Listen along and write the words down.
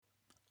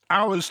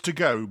Hours to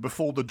go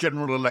before the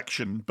general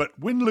election, but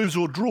win, lose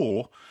or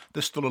draw,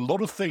 there's still a lot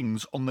of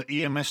things on the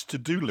EMS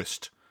to-do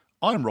list.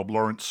 I'm Rob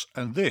Lawrence,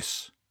 and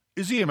this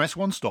is EMS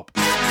One Stop.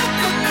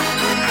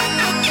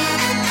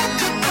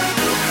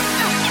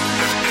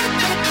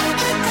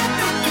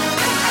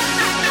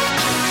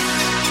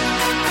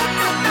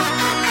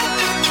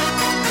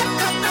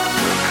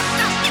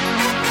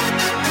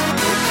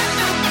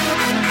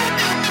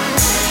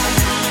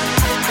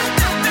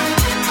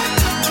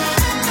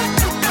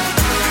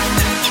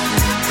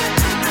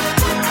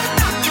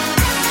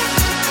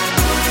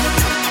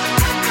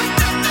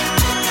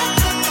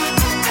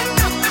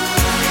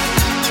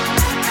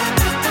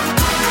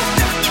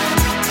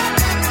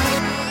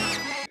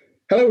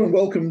 Hello and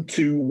welcome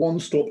to One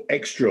Stop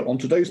Extra. On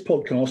today's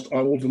podcast,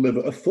 I will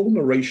deliver a full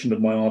narration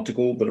of my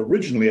article that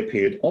originally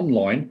appeared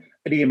online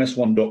at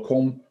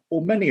ems1.com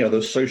or many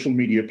other social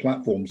media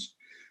platforms.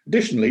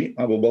 Additionally,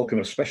 I will welcome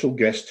a special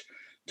guest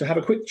to have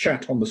a quick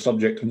chat on the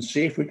subject and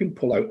see if we can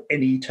pull out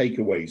any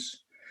takeaways.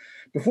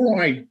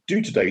 Before I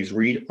do today's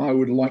read, I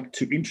would like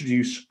to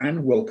introduce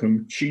and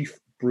welcome Chief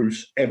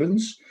Bruce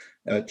Evans.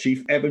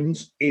 Chief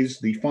Evans is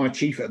the fire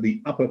chief at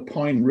the Upper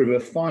Pine River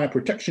Fire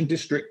Protection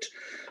District.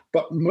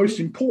 But most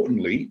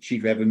importantly,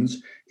 Chief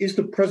Evans is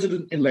the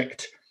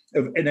president-elect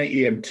of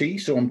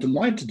NAEMT. So I'm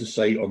delighted to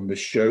say on this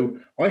show,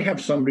 I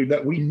have somebody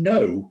that we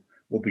know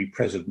will be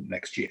president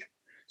next year.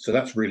 So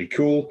that's really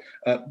cool.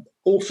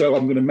 Also,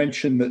 I'm going to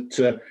mention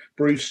that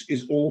Bruce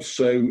is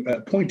also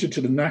appointed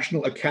to the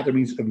National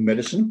Academies of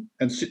Medicine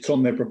and sits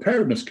on their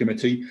preparedness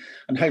committee.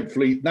 And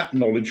hopefully that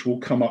knowledge will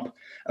come up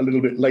a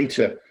little bit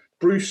later.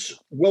 Bruce,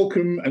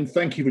 welcome and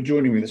thank you for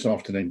joining me this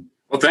afternoon.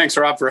 Well, thanks,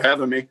 Rob, for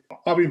having me.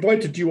 I've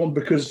invited you on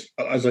because,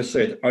 as I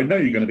said, I know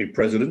you're going to be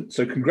president.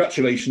 So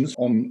congratulations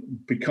on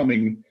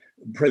becoming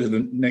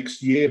president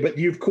next year. But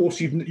you've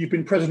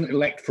been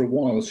president-elect for a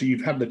while. So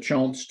you've had the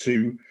chance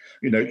to,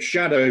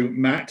 shadow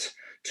Matt,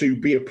 to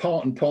be a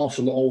part and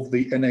parcel of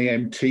the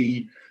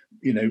NAMT,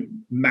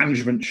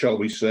 management, shall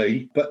we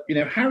say. But,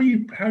 how are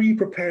you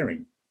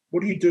preparing?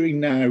 What are you doing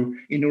now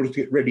in order to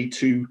get ready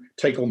to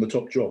take on the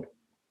top job?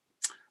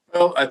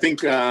 Well, I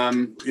think,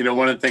 one of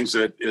the things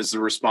that is the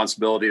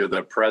responsibility of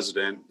the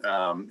president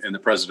and the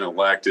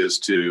president-elect is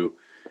to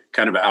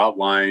kind of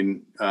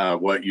outline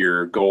what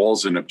your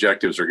goals and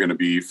objectives are going to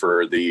be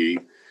for the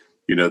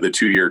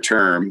 2-year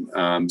term.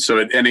 So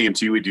at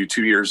NAMT, we do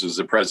 2 years as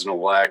the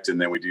president-elect, and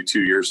then we do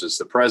 2 years as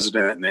the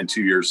president, and then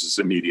 2 years as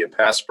immediate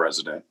past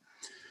president.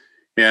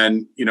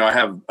 And, I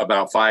have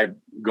about 5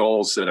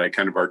 goals that I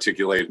kind of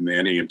articulate in the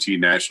NAMT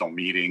national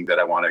meeting that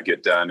I want to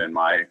get done in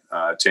my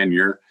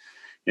tenure.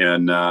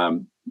 And,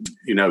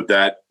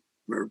 that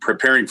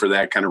preparing for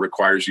that kind of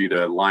requires you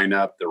to line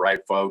up the right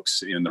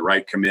folks in the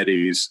right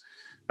committees,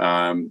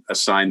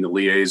 assign the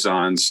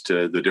liaisons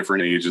to the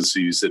different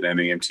agencies that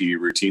NAMT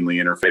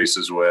routinely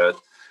interfaces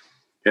with,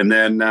 and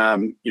then,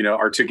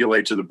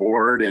 articulate to the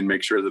board and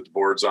make sure that the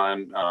board's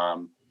on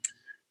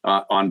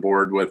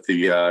board with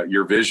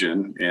your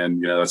vision.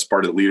 And, that's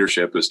part of the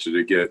leadership is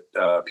to get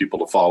people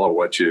to follow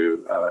what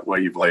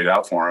you've laid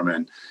out for them.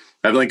 And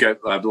I think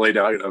I've laid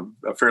out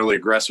a fairly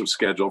aggressive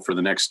schedule for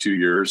the next 2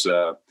 years.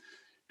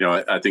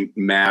 I think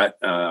Matt,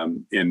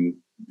 in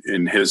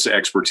his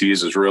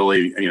expertise, is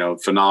really,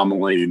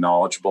 phenomenally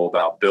knowledgeable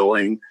about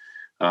billing.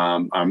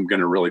 I'm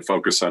going to really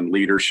focus on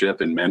leadership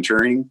and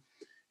mentoring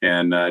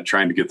and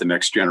trying to get the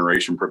next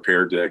generation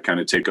prepared to kind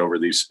of take over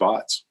these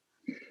spots.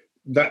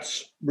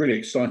 That's really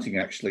exciting,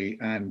 actually.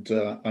 And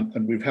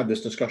we've had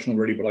this discussion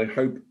already, but I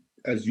hope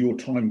as your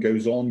time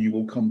goes on, you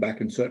will come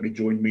back and certainly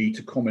join me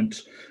to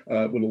comment.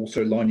 We'll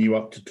also line you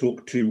up to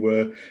talk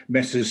to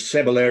Messrs.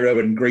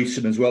 Ceballero and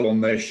Grayson as well on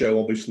their show.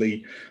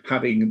 Obviously,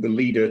 having the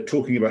leader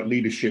talking about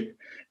leadership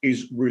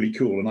is really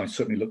cool, and I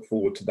certainly look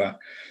forward to that.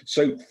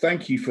 So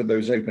thank you for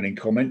those opening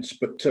comments,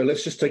 but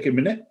let's just take a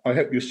minute. I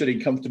hope you're sitting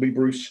comfortably,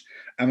 Bruce,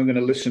 and we're going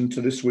to listen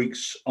to this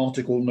week's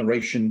article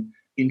narration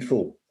in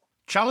full.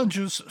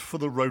 Challenges for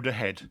the road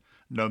ahead,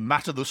 no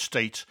matter the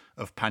state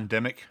of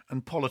pandemic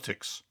and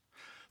politics.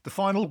 The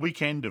final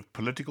weekend of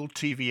political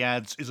TV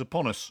ads is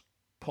upon us,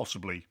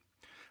 possibly.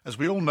 As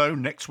we all know,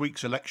 next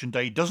week's election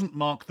day doesn't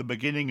mark the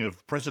beginning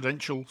of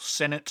presidential,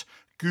 Senate,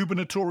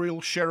 gubernatorial,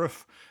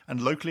 sheriff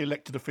and locally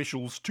elected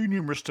officials, too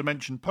numerous to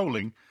mention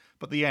polling,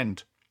 but the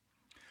end.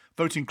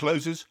 Voting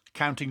closes,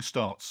 counting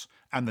starts,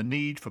 and the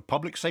need for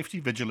public safety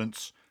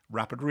vigilance,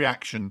 rapid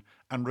reaction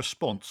and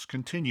response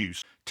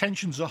continues.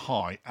 Tensions are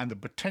high and the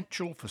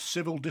potential for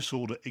civil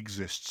disorder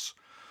exists.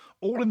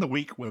 All in the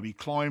week where we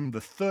climb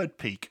the third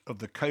peak of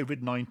the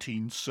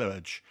COVID-19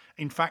 surge.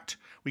 In fact,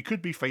 we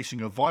could be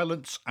facing a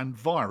violence and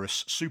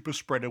virus super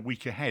spreader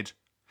week ahead.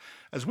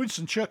 As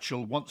Winston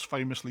Churchill once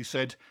famously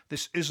said,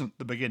 this isn't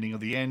the beginning of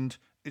the end,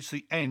 it's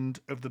the end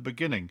of the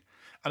beginning.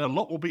 And a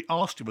lot will be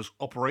asked of us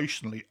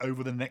operationally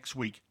over the next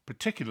week,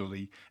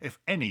 particularly if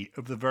any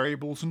of the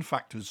variables and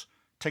factors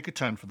take a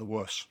turn for the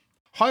worse.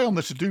 High on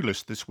the to-do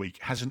list this week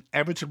has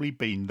inevitably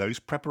been those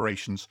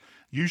preparations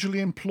usually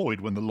employed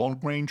when the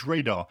long-range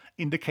radar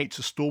indicates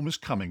a storm is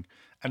coming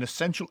and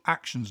essential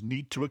actions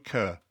need to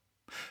occur.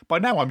 By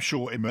now, I'm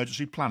sure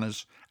emergency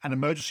planners and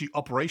emergency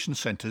operations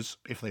centres,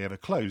 if they ever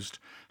closed,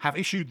 have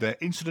issued their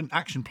incident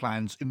action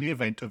plans in the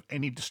event of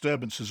any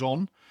disturbances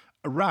on,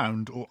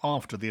 around or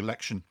after the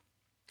election.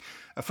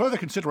 A further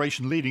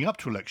consideration leading up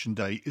to Election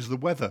Day is the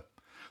weather.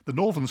 The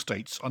northern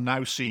states are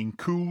now seeing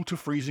cool to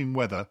freezing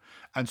weather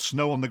and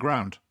snow on the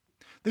ground.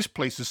 This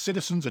places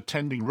citizens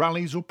attending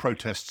rallies or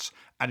protests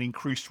at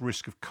increased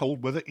risk of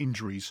cold weather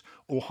injuries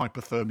or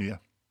hypothermia.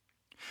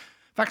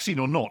 Vaccine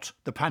or not,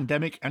 the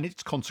pandemic and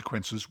its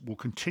consequences will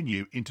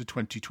continue into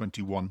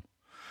 2021.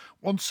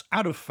 Once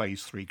out of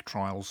Phase 3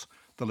 trials,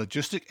 the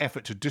logistic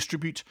effort to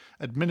distribute,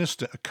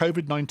 administer a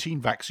COVID-19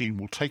 vaccine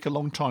will take a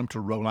long time to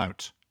roll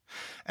out.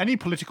 Any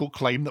political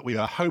claim that we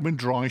are home and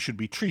dry should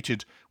be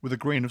treated with a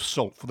grain of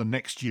salt for the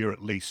next year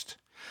at least.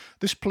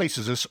 This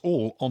places us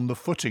all on the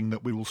footing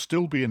that we will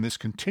still be in this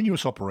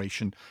continuous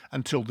operation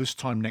until this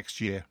time next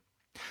year.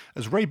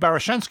 As Ray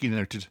Barashansky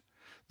noted,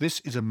 this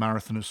is a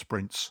marathon of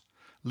sprints.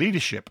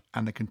 Leadership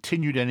and the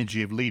continued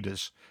energy of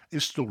leaders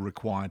is still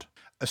required.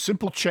 A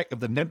simple check of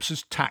the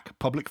NEMSIS TAC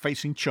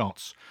public-facing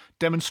charts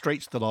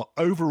demonstrates that our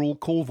overall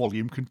call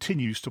volume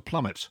continues to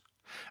plummet.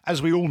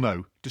 As we all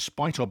know,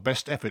 despite our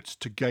best efforts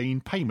to gain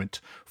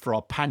payment for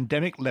our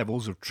pandemic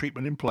levels of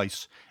treatment in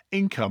place,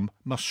 income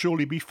must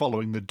surely be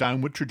following the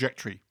downward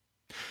trajectory.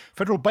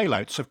 Federal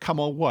bailouts have come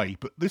our way,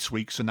 but this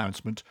week's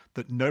announcement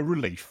that no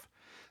relief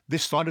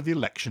this side of the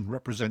election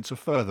represents a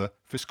further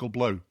fiscal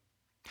blow.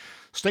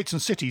 States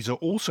and cities are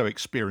also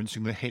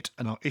experiencing the hit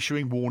and are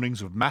issuing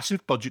warnings of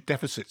massive budget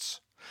deficits.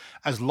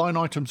 As line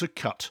items are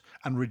cut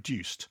and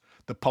reduced,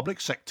 the public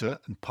sector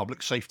and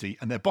public safety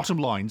and their bottom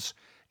lines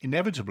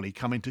inevitably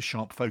come into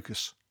sharp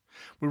focus.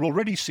 We're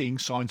already seeing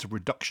signs of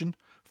reduction,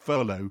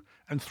 furlough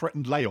and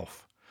threatened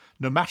layoff.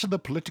 No matter the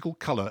political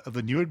colour of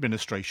the new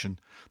administration,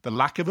 the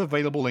lack of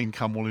available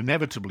income will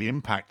inevitably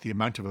impact the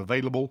amount of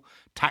available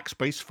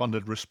tax-based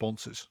funded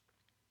responses.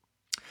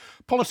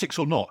 Politics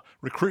or not,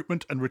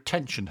 recruitment and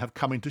retention have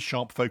come into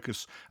sharp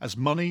focus as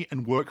money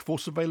and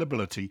workforce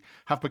availability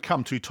have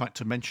become too tight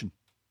to mention.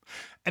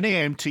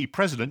 NAMT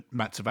President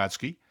Matt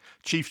Zavadsky,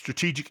 Chief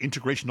Strategic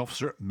Integration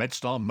Officer at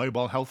MedStar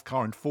Mobile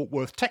Healthcare in Fort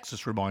Worth,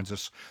 Texas, reminds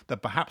us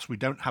that perhaps we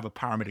don't have a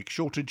paramedic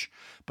shortage,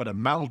 but a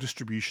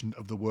maldistribution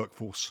of the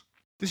workforce.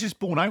 This is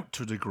borne out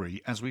to a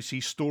degree as we see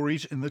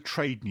stories in the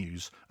trade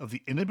news of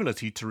the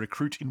inability to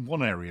recruit in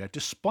one area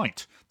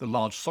despite the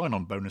large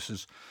sign-on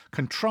bonuses,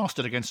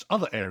 contrasted against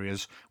other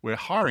areas where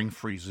hiring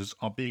freezes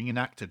are being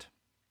enacted.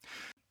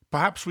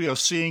 Perhaps we are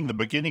seeing the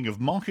beginning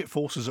of market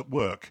forces at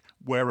work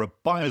where a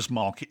buyer's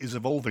market is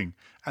evolving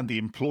and the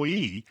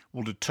employee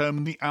will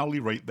determine the hourly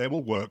rate they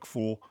will work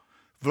for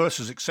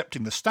versus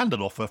accepting the standard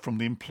offer from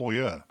the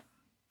employer.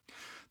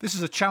 This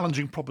is a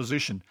challenging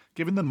proposition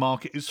given the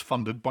market is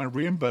funded by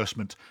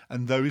reimbursement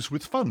and those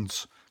with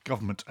funds,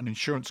 government and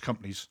insurance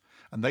companies,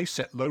 and they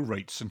set low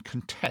rates and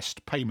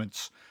contest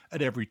payments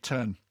at every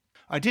turn.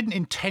 I didn't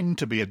intend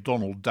to be a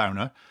Donald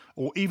Downer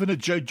or even a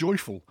Joe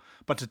Joyful,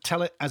 but to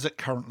tell it as it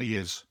currently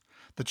is.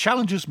 The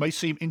challenges may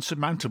seem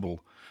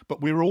insurmountable, but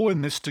we're all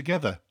in this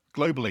together,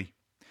 globally.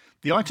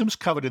 The items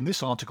covered in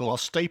this article are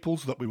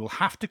staples that we will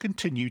have to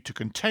continue to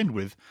contend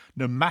with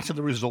no matter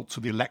the results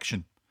of the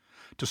election.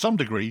 To some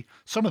degree,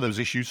 some of those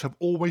issues have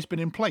always been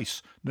in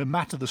place, no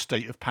matter the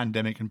state of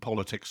pandemic and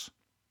politics.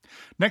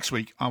 Next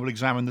week, I will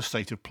examine the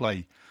state of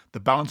play, the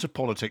balance of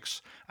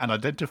politics, and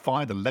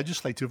identify the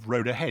legislative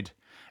road ahead.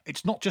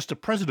 It's not just a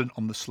president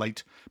on the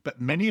slate,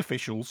 but many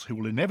officials who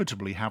will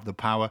inevitably have the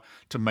power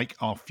to make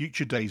our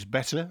future days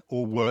better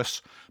or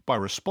worse by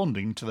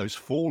responding to those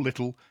four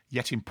little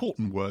yet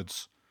important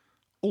words.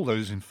 All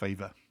those in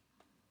favour.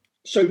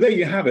 So there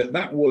you have it.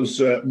 That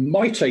was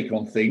my take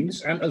on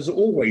things. And as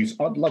always,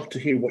 I'd love to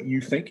hear what you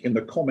think in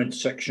the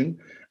comments section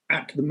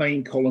at the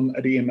main column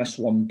at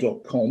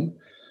ems1.com.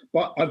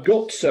 But I've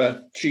got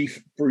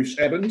Chief Bruce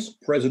Evans,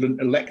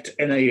 President-elect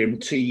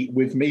NAMT,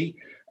 with me.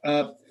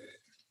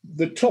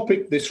 The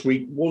topic this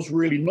week was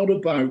really not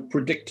about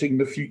predicting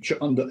the future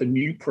under a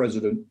new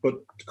president, but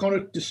kind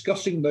of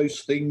discussing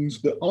those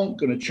things that aren't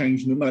going to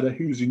change no matter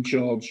who's in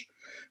charge,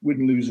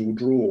 win, lose or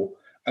draw.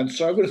 And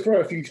so I'm going to throw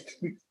a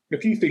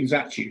few things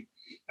at you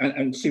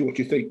and see what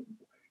you think.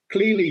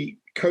 Clearly,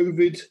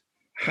 COVID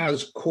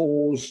has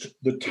caused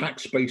the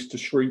tax base to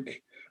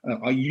shrink.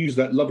 I use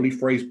that lovely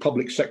phrase,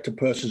 public sector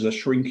purses are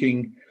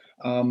shrinking.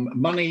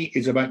 Money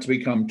is about to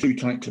become too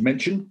tight to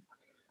mention.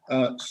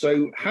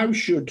 So how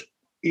should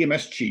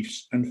EMS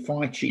chiefs and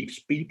fire chiefs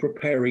be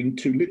preparing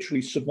to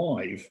literally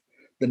survive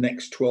the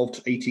next 12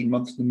 to 18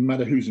 months, no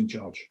matter who's in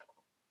charge?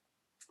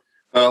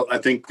 Well, I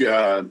think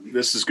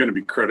this is going to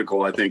be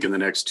critical, I think, in the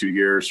next 2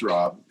 years,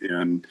 Rob.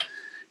 And,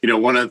 you know,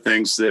 one of the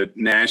things that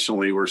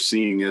nationally we're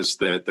seeing is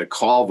that the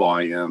call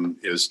volume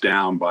is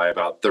down by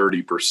about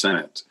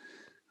 30%.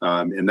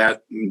 And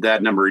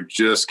that number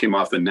just came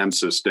off the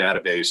NEMSIS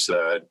database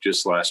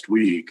just last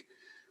week.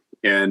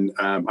 And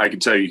I can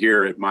tell you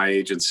here at my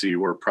agency,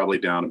 we're probably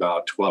down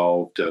about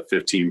 12 to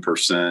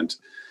 15%.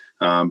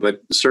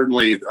 But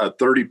certainly a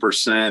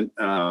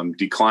 30%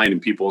 decline in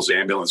people's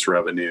ambulance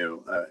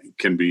revenue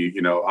can be,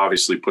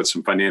 obviously put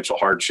some financial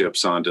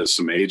hardships onto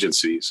some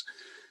agencies.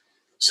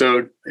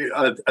 So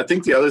I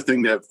think the other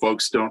thing that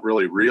folks don't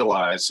really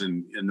realize,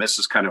 and this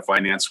is kind of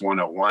finance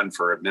 101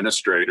 for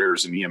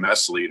administrators and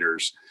EMS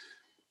leaders,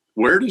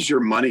 where does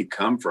your money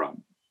come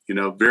from?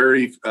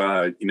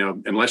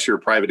 Unless you're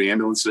a private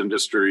ambulance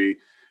industry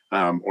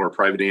or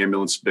private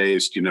ambulance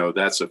based,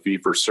 that's a fee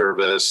for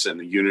service and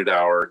the unit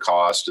hour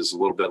cost is a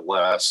little bit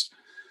less.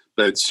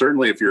 But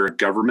certainly if you're a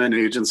government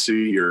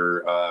agency,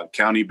 you're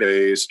county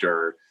based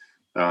or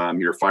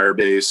you're fire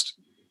based,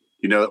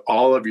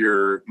 all of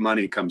your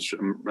money comes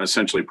from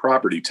essentially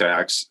property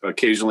tax.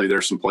 Occasionally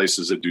there's some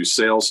places that do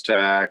sales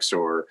tax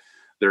or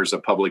there's a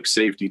public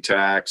safety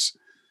tax.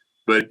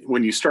 But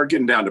when you start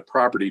getting down to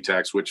property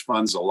tax, which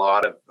funds a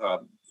lot of,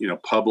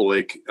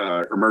 public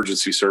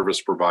emergency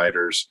service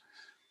providers,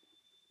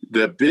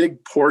 the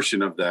big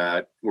portion of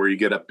that where you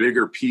get a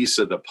bigger piece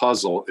of the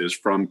puzzle is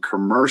from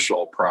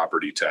commercial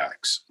property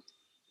tax.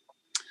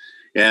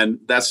 And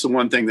that's the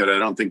one thing that I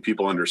don't think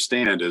people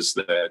understand is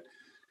that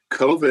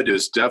COVID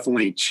is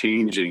definitely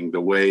changing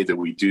the way that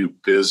we do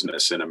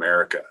business in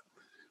America.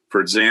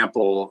 For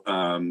example,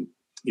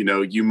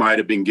 you might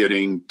have been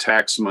getting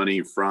tax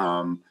money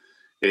from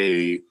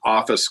a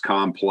office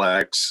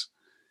complex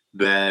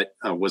that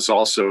was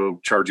also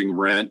charging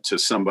rent to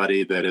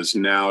somebody that has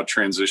now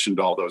transitioned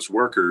all those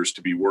workers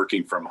to be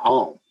working from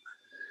home.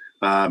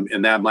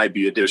 And that might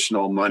be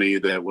additional money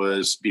that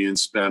was being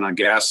spent on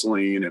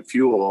gasoline and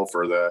fuel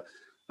for the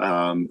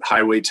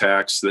highway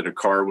tax that a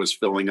car was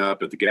filling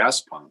up at the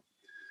gas pump.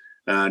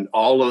 And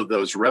all of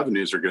those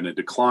revenues are going to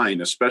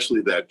decline,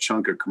 especially that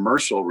chunk of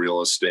commercial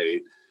real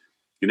estate.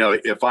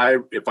 If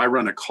I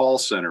run a call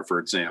center, for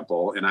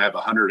example, and I have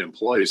 100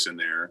 employees in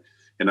there,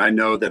 and I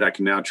know that I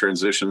can now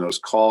transition those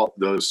call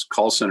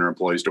center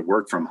employees to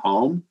work from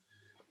home,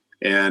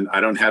 and I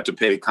don't have to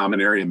pay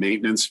common area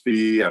maintenance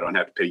fee, I don't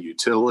have to pay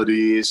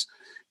utilities.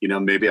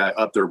 Maybe I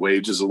up their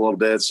wages a little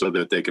bit so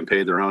that they can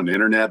pay their own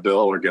internet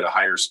bill or get a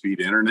higher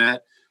speed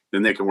internet,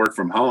 then they can work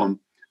from home.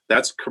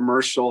 That's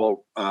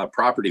commercial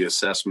property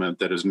assessment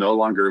that is no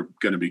longer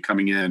going to be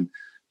coming in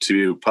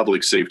to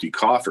public safety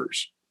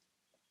coffers,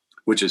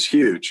 which is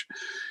huge.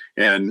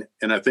 And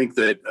I think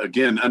that,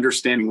 again,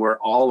 understanding where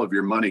all of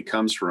your money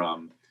comes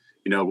from,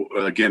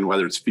 again,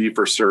 whether it's fee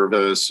for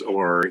service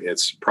or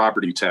it's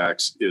property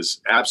tax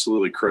is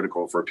absolutely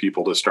critical for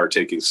people to start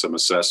taking some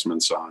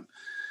assessments on.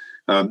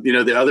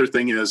 The other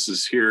thing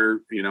is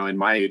here, in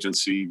my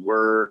agency,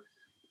 we're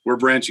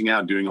branching out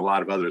and doing a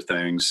lot of other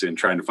things and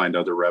trying to find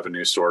other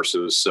revenue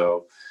sources.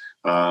 So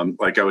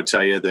like I would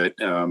tell you that,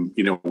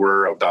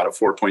 we're about a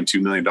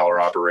 $4.2 million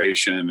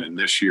operation. And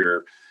this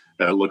year,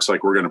 it looks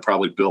like we're going to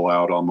probably bill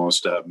out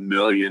almost $1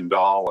 million in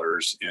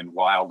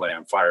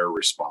wildland fire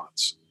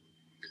response.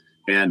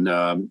 And,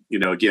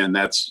 again,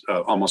 that's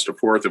almost a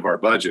fourth of our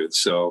budget.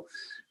 So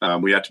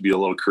we have to be a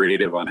little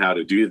creative on how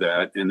to do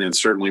that. And then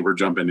certainly we're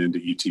jumping into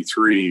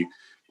ET3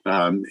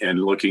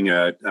 and looking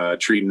at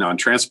treating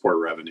non-transport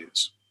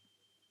revenues.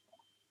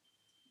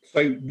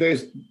 So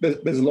there's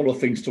a lot of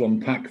things to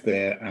unpack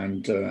there.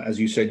 And as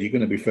you said, you're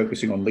going to be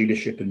focusing on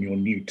leadership in your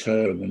new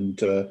term.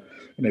 And,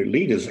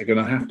 leaders are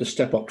going to have to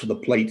step up to the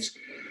plate.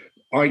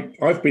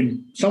 I've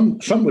been,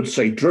 some would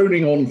say,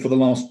 droning on for the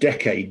last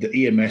decade that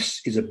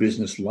EMS is a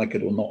business, like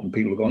it or not. And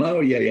people have gone, oh,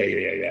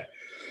 yeah.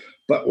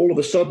 But all of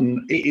a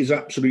sudden, it is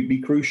absolutely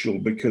crucial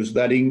because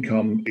that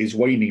income is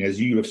waning, as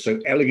you have so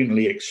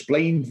elegantly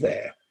explained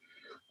there.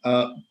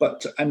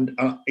 But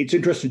it's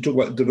interesting to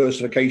talk about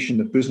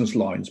diversification of business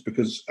lines,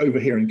 because over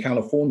here in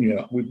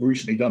California, we've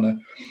recently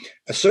done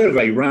a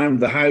survey around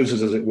the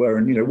houses, as it were,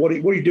 and what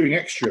are you doing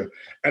extra?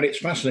 And it's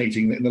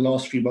fascinating that in the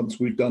last few months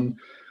we've done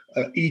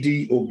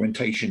ED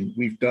augmentation,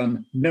 we've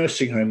done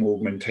nursing home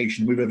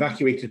augmentation, we've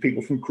evacuated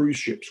people from cruise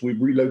ships,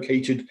 we've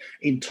relocated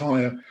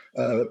entire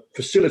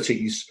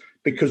facilities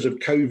because of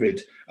COVID.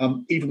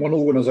 Even one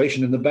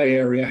organization in the Bay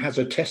Area has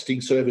a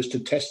testing service to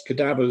test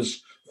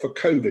cadavers for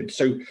COVID.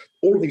 So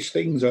all of these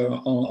things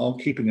are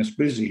keeping us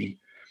busy,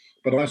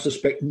 but I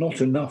suspect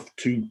not enough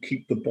to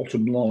keep the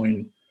bottom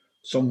line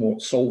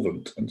somewhat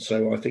solvent. And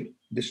so I think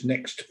this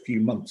next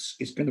few months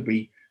is going to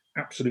be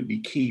absolutely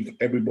key for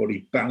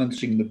everybody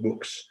balancing the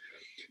books,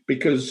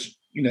 because,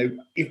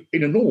 if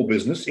in a normal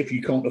business, if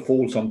you can't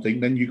afford something,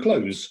 then you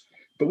close.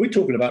 But we're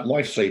talking about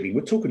life-saving.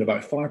 We're talking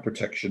about fire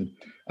protection.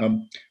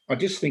 I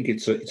just think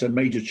it's a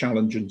major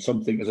challenge and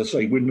something, as I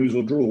say, win, lose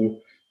or draw.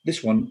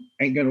 This one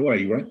ain't going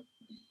away, right?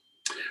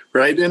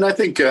 Right. And I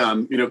think,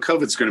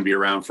 COVID's going to be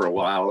around for a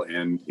while.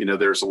 And,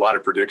 there's a lot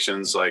of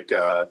predictions like,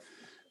 will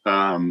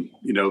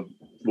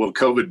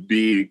COVID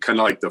be kind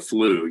of like the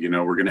flu?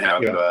 We're going to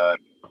have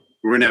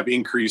we're going to have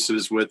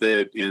increases with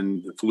it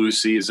in the flu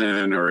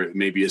season, or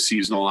maybe a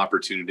seasonal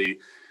opportunity.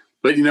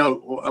 But,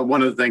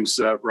 one of the things,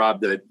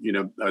 Rob, that,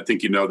 I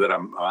think that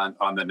I'm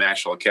on the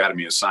National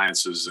Academy of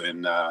Sciences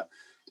and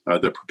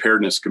the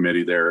preparedness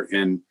committee there.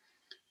 And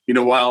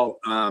while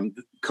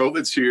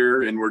COVID's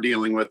here and we're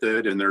dealing with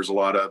it, and there's a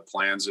lot of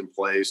plans in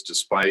place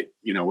despite,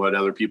 what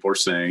other people are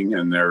saying,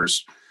 and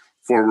there's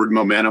forward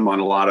momentum on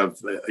a lot of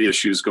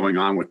issues going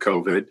on with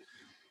COVID.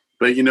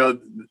 But,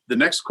 the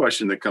next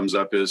question that comes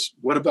up is,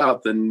 what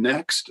about the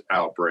next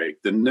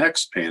outbreak, the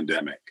next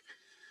pandemic?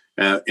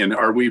 And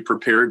are we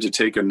prepared to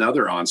take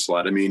another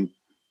onslaught? I mean,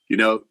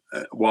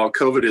 while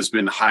COVID has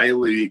been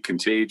highly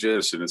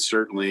contagious and it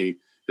certainly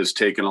has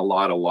taken a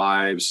lot of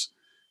lives,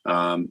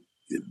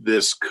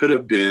 this could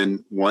have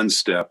been one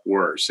step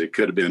worse. It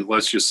could have been,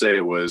 let's just say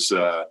it was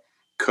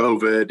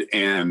COVID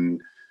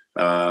and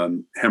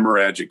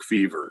hemorrhagic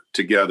fever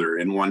together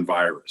in one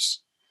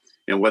virus,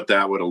 and what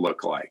that would have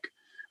looked like.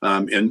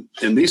 And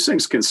these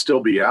things can still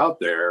be out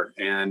there,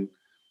 and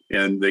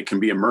they can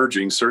be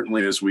emerging,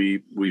 certainly as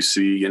we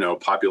see,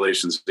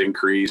 populations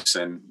increase,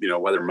 and,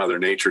 whether Mother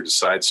Nature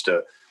decides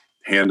to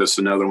hand us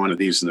another one of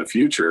these in the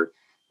future,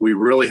 we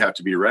really have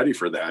to be ready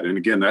for that. And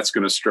again, that's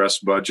going to stress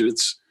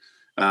budgets.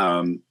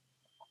 It's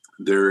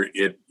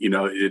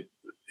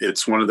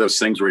one of those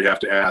things where you have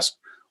to ask,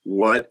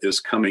 what is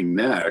coming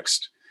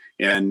next?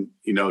 And,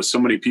 so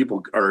many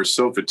people are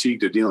so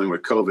fatigued at dealing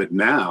with COVID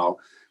now,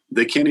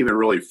 they can't even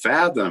really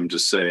fathom to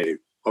say,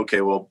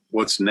 okay, well,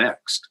 what's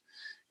next?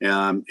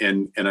 And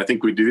I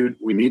think we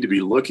need to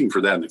be looking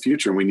for that in the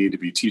future. And we need to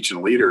be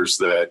teaching leaders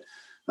that,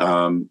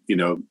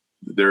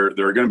 there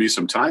are going to be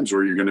some times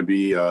where you're going to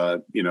be,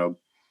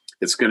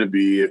 it's going to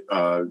be,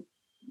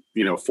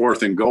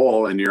 fourth and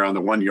goal, and you're on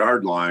the 1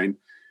 yard line,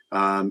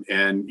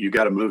 and you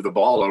got to move the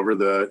ball over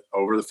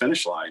the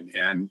finish line.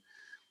 And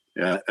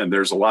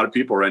there's a lot of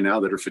people right now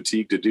that are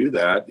fatigued to do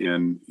that.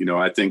 And,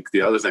 I think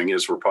the other thing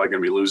is we're probably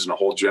going to be losing a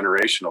whole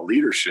generation of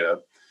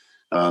leadership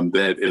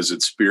that is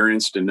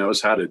experienced and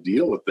knows how to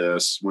deal with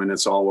this when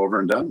it's all over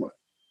and done with.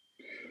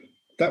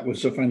 That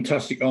was a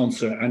fantastic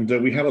answer. And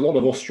we have a lot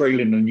of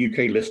Australian and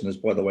UK listeners,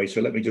 by the way.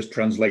 So let me just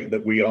translate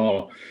that we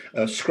are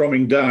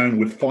scrumming down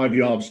with 5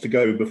 yards to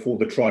go before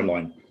the try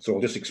line. So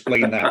I'll just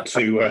explain that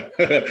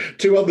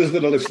to others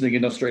that are listening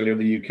in Australia and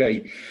the UK.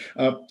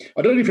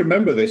 I don't know if you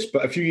remember this,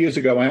 but a few years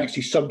ago, I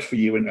actually subbed for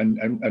you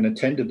and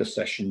attended a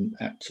session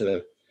at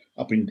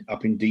up in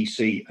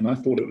DC. And I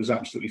thought it was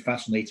absolutely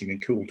fascinating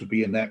and cool to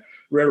be in that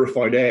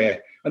rarefied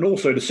air, and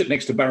also to sit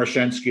next to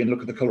Barashansky and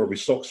look at the color of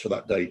his socks for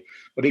that day.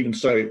 But even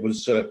so, it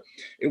was a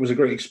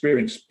great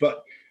experience.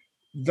 But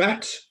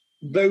the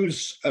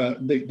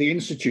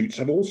institutes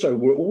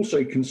were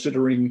also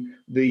considering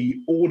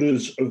the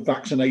orders of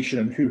vaccination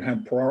and who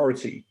had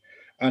priority.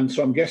 And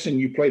so I'm guessing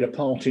you played a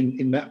part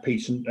in that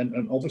piece,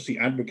 and obviously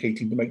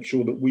advocating to make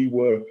sure that we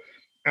were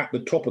at the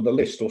top of the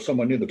list or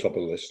somewhere near the top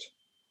of the list.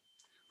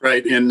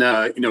 Right. And,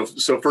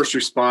 so first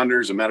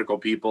responders and medical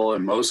people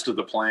and most of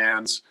the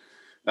plans,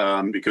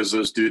 because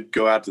those did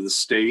go out to the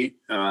state,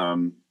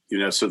 so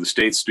the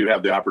states do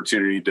have the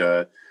opportunity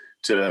to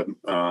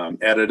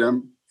edit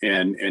them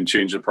and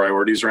change the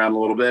priorities around a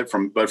little bit.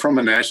 But from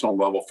a national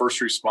level, first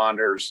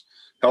responders,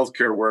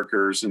 healthcare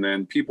workers, and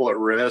then people at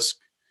risk.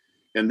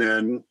 And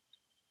then,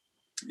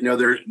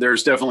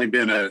 there's definitely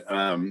been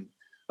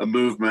a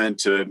movement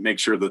to make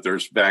sure that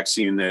there's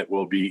vaccine that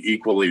will be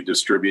equally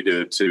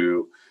distributed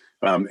to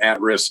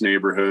at-risk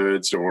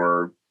neighborhoods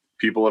or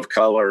people of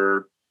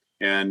color,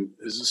 and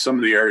some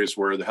of the areas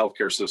where the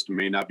healthcare system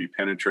may not be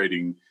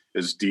penetrating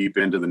as deep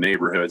into the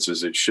neighborhoods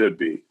as it should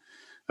be.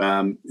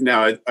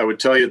 Now, I would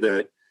tell you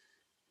that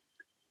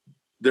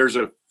there's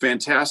a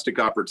fantastic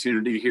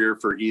opportunity here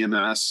for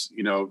EMS.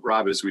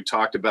 Rob, as we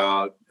talked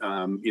about,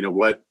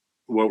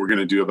 what we're going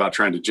to do about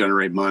trying to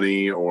generate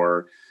money,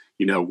 or,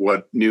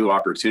 what new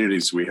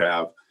opportunities we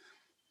have.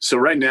 So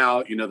right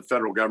now, the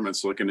federal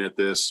government's looking at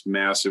this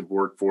massive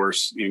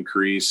workforce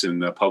increase in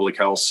the public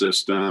health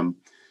system.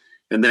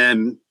 And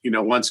then,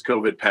 once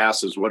COVID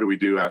passes, what do we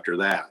do after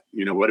that?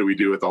 What do we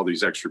do with all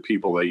these extra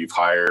people that you've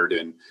hired?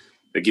 And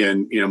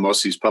again,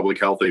 most of these public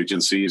health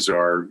agencies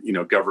are,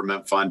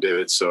 government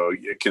funded. So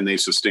can they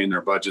sustain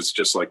their budgets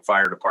just like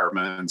fire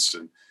departments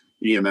and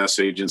EMS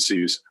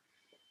agencies?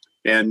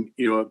 And,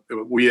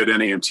 we at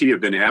NAMT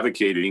have been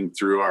advocating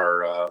through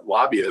our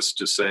lobbyists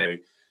to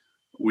say,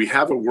 we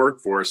have a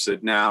workforce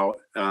that now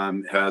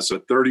has a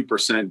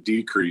 30%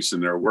 decrease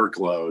in their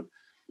workload,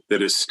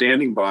 that is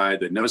standing by,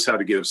 that knows how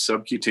to give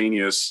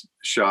subcutaneous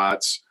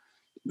shots.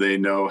 They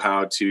know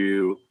how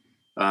to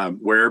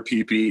wear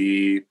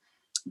PPE.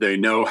 They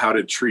know how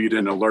to treat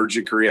an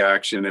allergic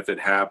reaction if it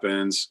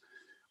happens.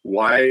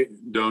 Why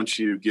don't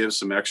you give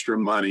some extra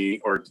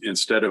money, or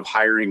instead of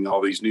hiring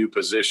all these new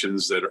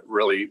positions that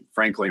really,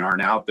 frankly,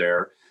 aren't out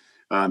there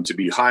to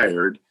be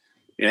hired,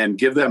 and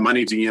give that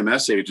money to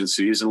EMS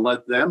agencies and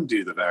let them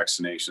do the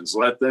vaccinations,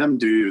 let them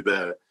do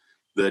the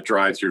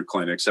drive-through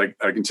clinics. I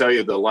can tell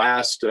you the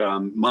last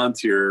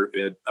month here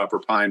at Upper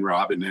Pine,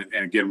 Rob, and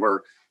again,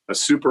 we're a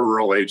super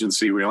rural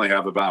agency. We only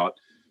have about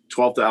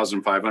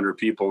 12,500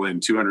 people in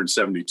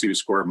 272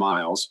 square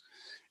miles.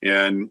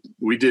 And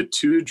we did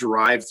 2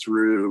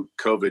 drive-through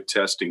COVID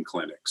testing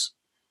clinics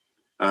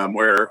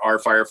where our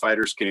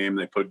firefighters came,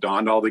 they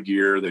donned all the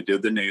gear, they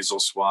did the nasal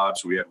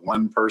swabs. We had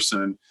one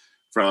person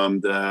from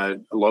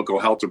the local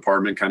health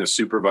department, kind of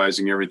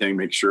supervising everything,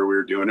 make sure we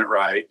were doing it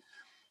right.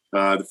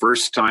 The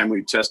first time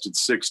we tested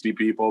 60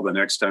 people, the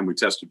next time we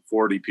tested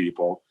 40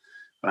 people.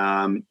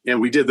 And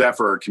we did that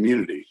for our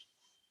community.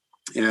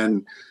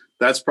 And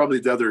that's probably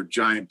the other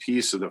giant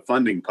piece of the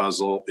funding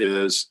puzzle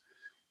is,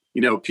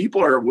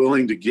 people are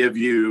willing to give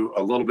you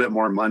a little bit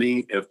more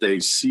money if they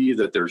see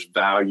that there's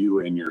value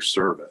in your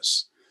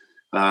service.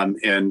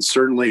 And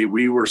certainly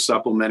we were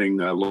supplementing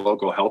the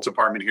local health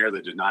department here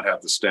that did not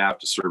have the staff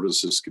to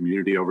service this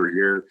community over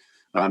here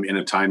in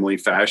a timely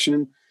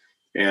fashion.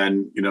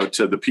 And,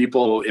 to the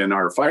people in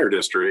our fire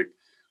district,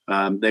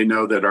 they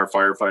know that our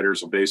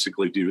firefighters will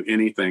basically do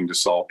anything to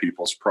solve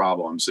people's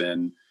problems.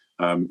 And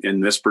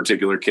in this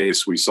particular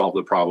case, we solved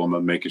the problem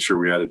of making sure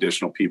we had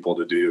additional people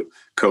to do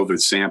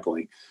COVID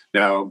sampling.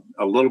 Now,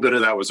 a little bit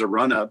of that was a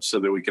run up so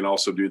that we can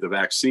also do the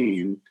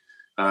vaccine.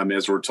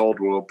 As we're told,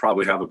 we'll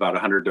probably have about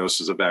 100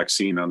 doses of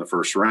vaccine on the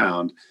first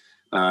round.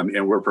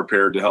 And we're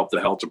prepared to help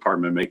the health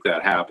department make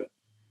that happen.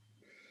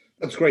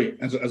 That's great.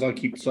 As I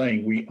keep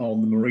saying, we are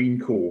the Marine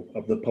Corps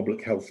of the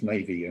Public Health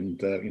Navy, and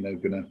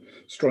going to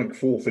strike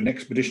forth in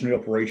expeditionary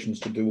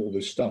operations to do all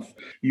this stuff.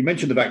 You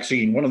mentioned the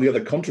vaccine. One of the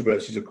other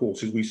controversies, of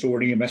course, is we saw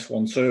an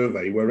EMS1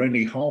 survey where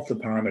only half the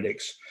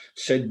paramedics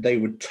said they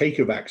would take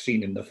a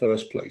vaccine in the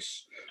first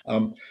place.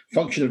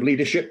 Function of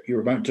leadership.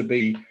 You're about to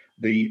be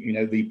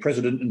the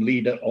president and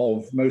leader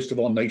of most of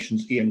our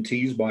nation's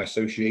EMTs by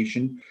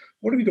association.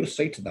 What have you got to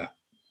say to that?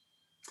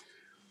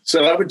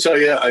 So I would tell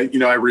you,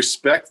 I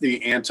respect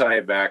the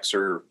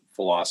anti-vaxxer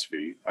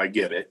philosophy. I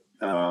get it.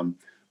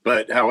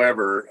 But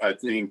however, I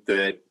think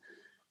that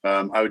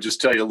I would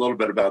just tell you a little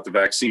bit about the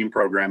vaccine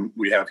program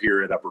we have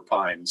here at Upper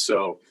Pine.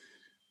 So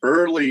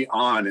early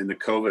on in the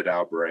COVID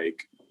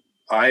outbreak,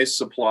 I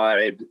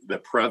supplied the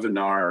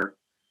Prevnar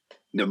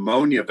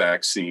pneumonia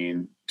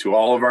vaccine to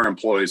all of our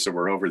employees that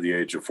were over the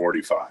age of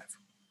 45.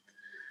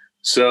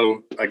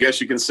 So I guess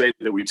you can say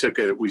that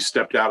we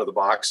stepped out of the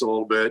box a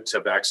little bit to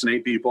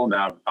vaccinate people.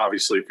 Now,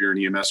 obviously, if you're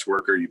an EMS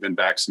worker, you've been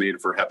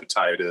vaccinated for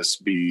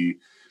hepatitis B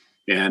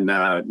and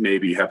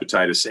maybe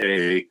hepatitis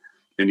A,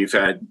 and you've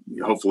had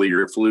hopefully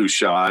your flu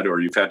shot, or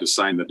you've had to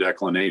sign the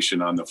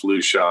declination on the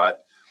flu shot.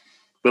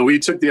 But we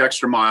took the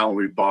extra mile and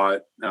we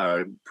bought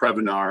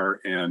Prevnar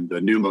and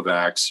the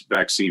Pneumovax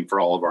vaccine for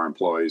all of our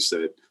employees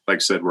that, like I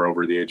said, were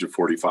over the age of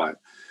 45.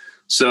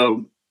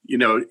 So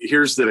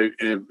here's the,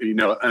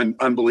 an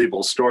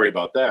unbelievable story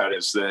about that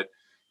is that,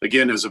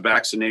 again, as a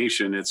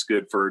vaccination, it's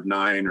good for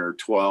 9 or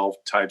 12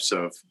 types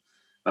of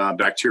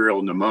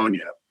bacterial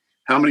pneumonia.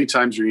 How many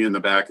times are you in the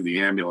back of the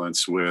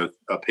ambulance with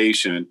a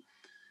patient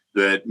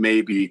that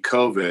may be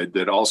COVID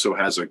that also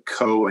has a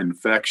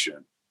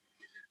co-infection?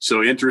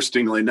 So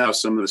interestingly enough,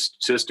 some of the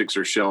statistics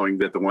are showing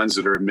that the ones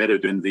that are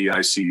admitted in the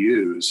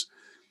ICUs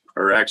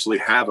are actually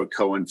have a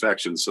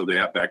co-infection. So they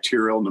have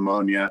bacterial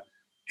pneumonia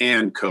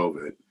and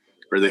COVID,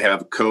 or they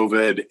have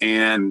COVID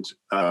and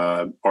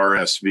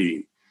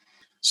RSV.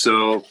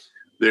 So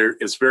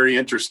it's very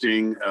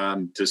interesting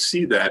to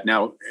see that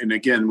now. And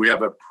again, we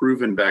have a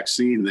proven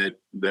vaccine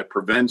that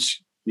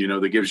prevents,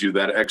 that gives you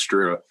that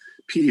extra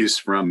piece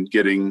from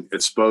getting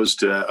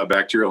exposed to a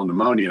bacterial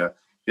pneumonia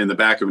in the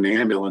back of an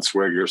ambulance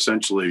where you're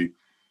essentially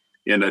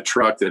in a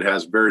truck that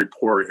has very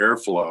poor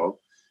airflow.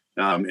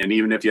 And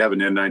even if you have an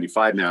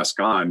N95 mask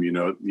on,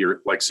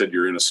 you're, like I said,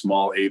 you're in a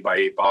small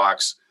 8x8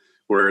 box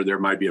where there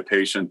might be a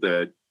patient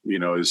that,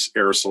 is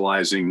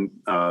aerosolizing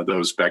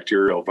those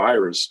bacterial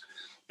virus.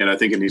 And I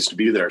think it needs to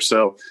be there.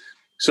 So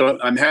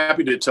I'm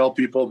happy to tell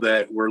people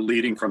that we're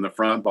leading from the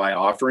front by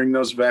offering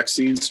those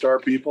vaccines to our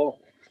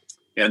people,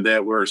 and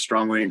that we're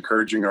strongly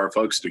encouraging our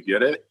folks to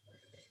get it.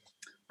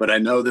 But I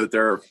know that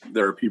there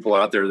are people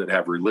out there that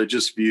have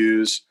religious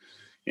views,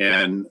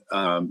 and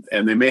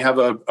they may have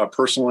a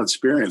personal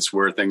experience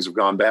where things have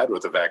gone bad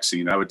with the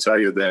vaccine. I would tell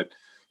you that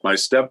my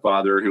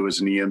stepfather, who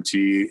was an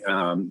EMT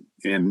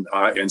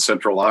in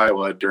central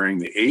Iowa during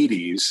the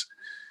 80s,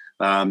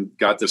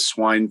 got the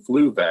swine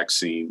flu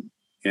vaccine.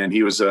 And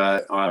he was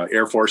a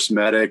Air Force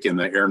medic in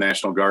the Air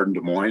National Guard in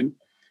Des Moines.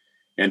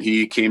 And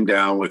he came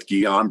down with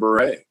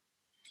Guillain-Barré.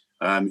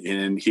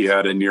 And he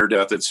had a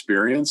near-death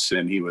experience,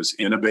 and he was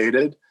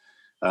intubated.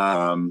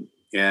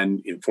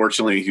 And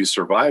fortunately, he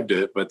survived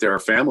it. But there are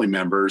family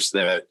members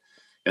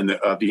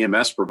of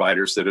EMS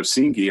providers that have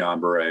seen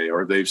Guillain-Barré,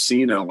 or they've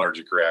seen an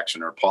allergic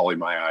reaction or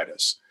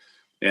polymyelitis.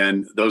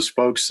 And those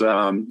folks,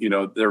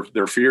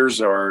 their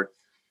fears are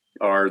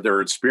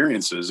their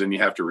experiences, and you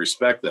have to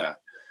respect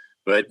that.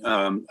 But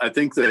I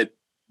think that,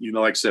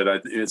 like I said,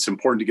 it's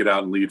important to get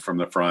out and lead from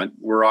the front.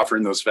 We're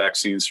offering those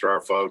vaccines to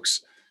our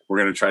folks. We're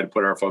going to try to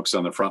put our folks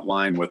on the front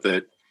line with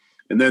it.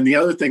 And then the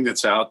other thing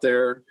that's out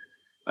there,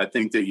 I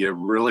think that you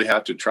really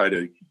have to try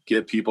to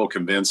get people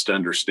convinced to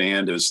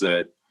understand is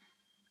that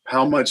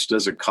how much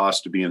does it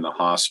cost to be in the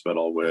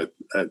hospital with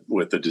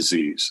the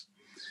disease?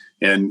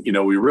 And,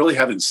 we really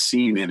haven't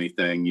seen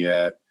anything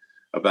yet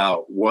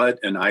about what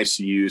an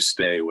ICU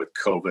stay with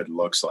COVID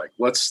looks like.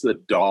 What's the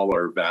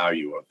dollar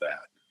value of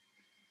that?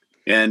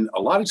 And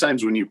a lot of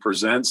times when you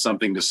present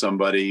something to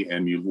somebody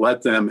and you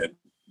let them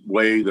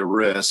weigh the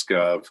risk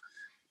of,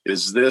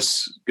 is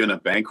this going to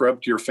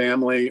bankrupt your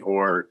family?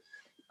 Or,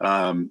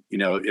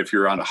 if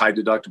you're on a high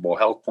deductible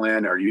health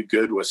plan, are you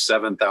good with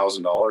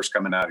 $7,000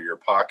 coming out of your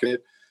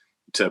pocket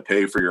to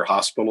pay for your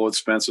hospital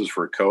expenses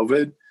for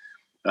COVID?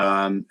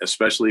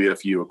 Especially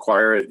if you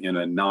acquire it in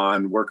a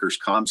non-workers'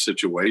 comp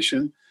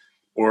situation?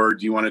 Or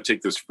do you want to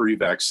take this free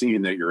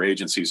vaccine that your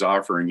agency's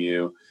offering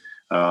you,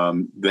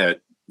 that,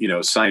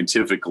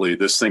 scientifically,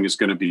 this thing is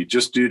going to be,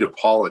 just due to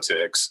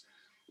politics,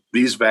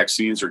 these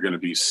vaccines are going to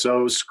be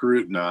so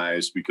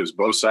scrutinized because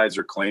both sides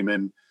are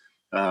claiming,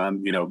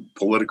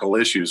 political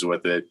issues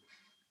with it.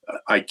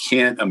 I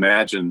can't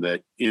imagine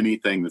that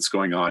anything that's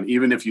going on,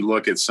 even if you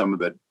look at some of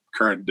the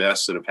current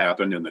deaths that have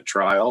happened in the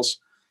trials,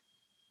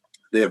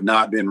 they have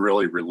not been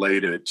really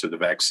related to the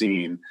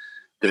vaccine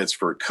that's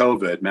for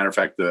COVID. Matter of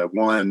fact, the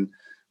one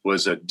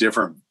was a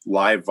different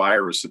live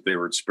virus that they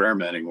were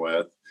experimenting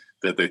with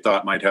that they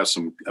thought might have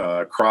some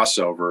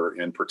crossover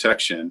in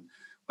protection.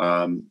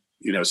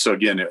 So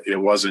again, it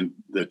wasn't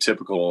the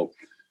typical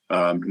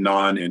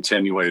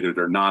non-attenuated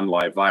or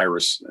non-live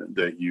virus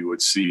that you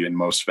would see in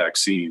most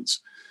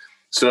vaccines.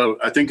 So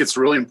I think it's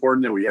really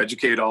important that we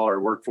educate all our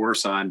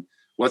workforce on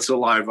what's a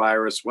live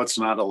virus, what's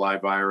not a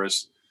live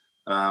virus,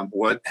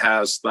 what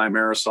has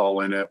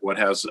thimerosal in it, what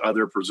has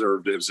other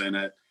preservatives in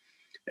it,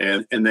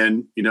 and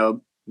then,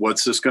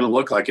 what's this going to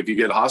look like if you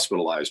get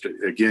hospitalized?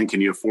 Again,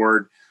 can you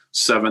afford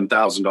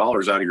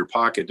 $7,000 out of your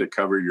pocket to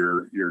cover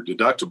your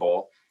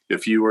deductible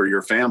if you or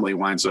your family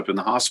winds up in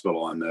the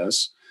hospital on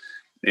this?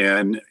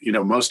 And,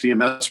 most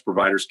EMS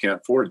providers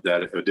can't afford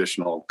that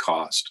additional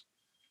cost.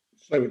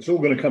 So it's all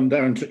going to come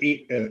down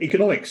to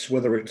economics,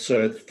 whether it's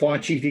fire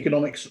chief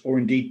economics or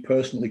indeed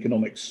personal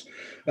economics.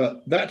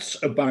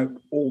 That's about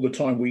all the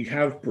time we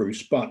have,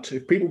 Bruce. But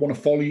if people want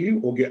to follow you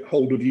or get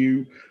hold of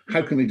you,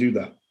 how can they do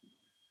that?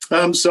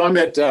 So I'm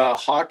at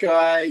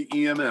Hawkeye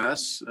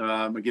EMS.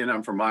 Again,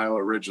 I'm from Iowa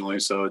originally,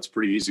 so it's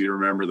pretty easy to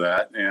remember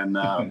that. And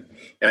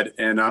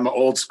and I'm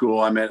old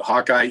school. I'm at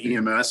Hawkeye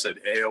EMS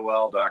at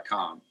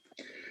AOL.com.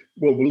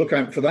 Well, we'll look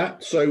out for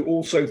that. So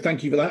also,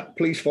 thank you for that.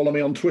 Please follow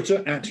me on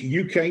Twitter at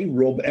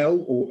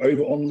UKRobL or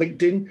over on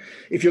LinkedIn.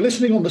 If you're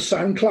listening on the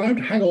SoundCloud,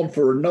 hang on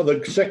for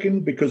another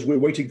second because we're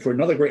waiting for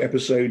another great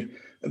episode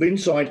of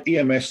Inside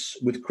EMS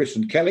with Chris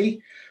and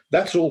Kelly.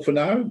 That's all for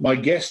now. My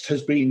guest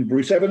has been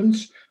Bruce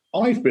Evans.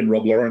 I've been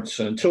Rob Lawrence.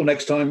 And until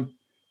next time,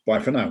 bye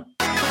for now.